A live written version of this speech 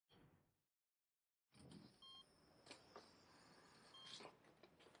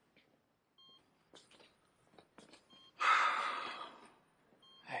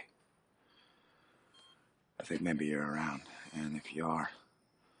think maybe you're around, and if you are,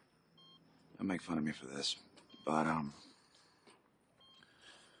 don't make fun of me for this, but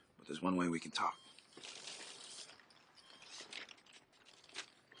there's one way we can talk.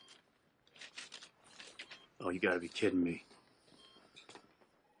 Oh, you gotta be kidding me.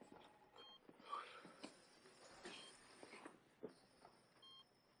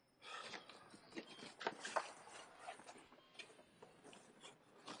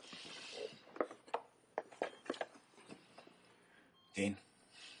 Dean?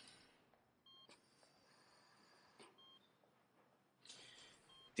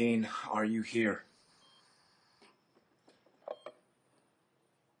 Dean, are you here?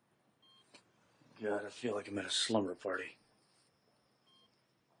 God, I feel like I'm at a slumber party.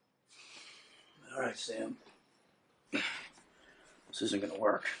 All right, Sam. This isn't gonna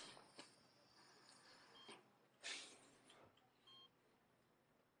work.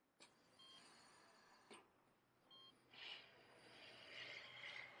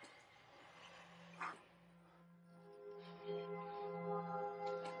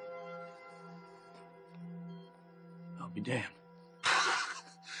 I'll be damned.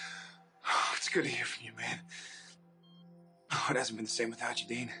 It's good to hear from you, man. Oh, it hasn't been the same without you,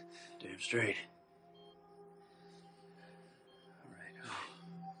 Dean. Damn straight. All right.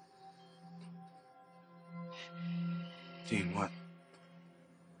 Dean, what?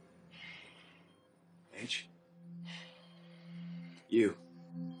 H? You.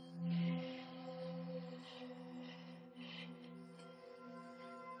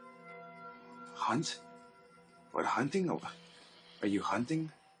 Hunt? What, hunting? Are you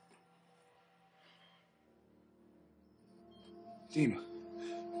hunting? Dean,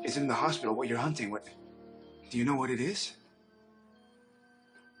 is it in the hospital what you're hunting? What? Do you know what it is?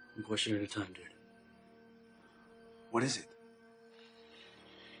 One question at a time, dude. What is it?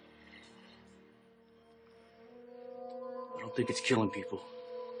 I don't think it's killing people.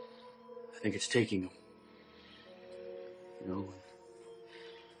 I think it's taking them. You know,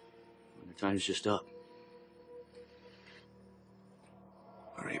 when the time's just up.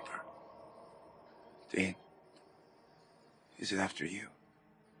 A reaper. Dean, is it after you?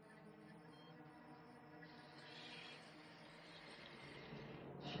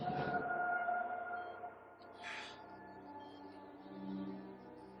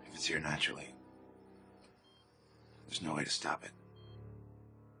 If it's here naturally, there's no way to stop it.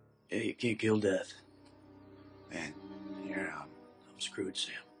 Yeah, you can't kill death. Man, I'm screwed,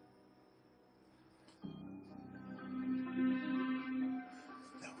 Sam.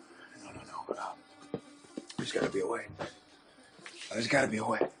 No. There's gotta be a way. There's gotta be a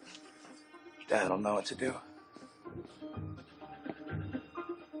way. Dad'll know what to do.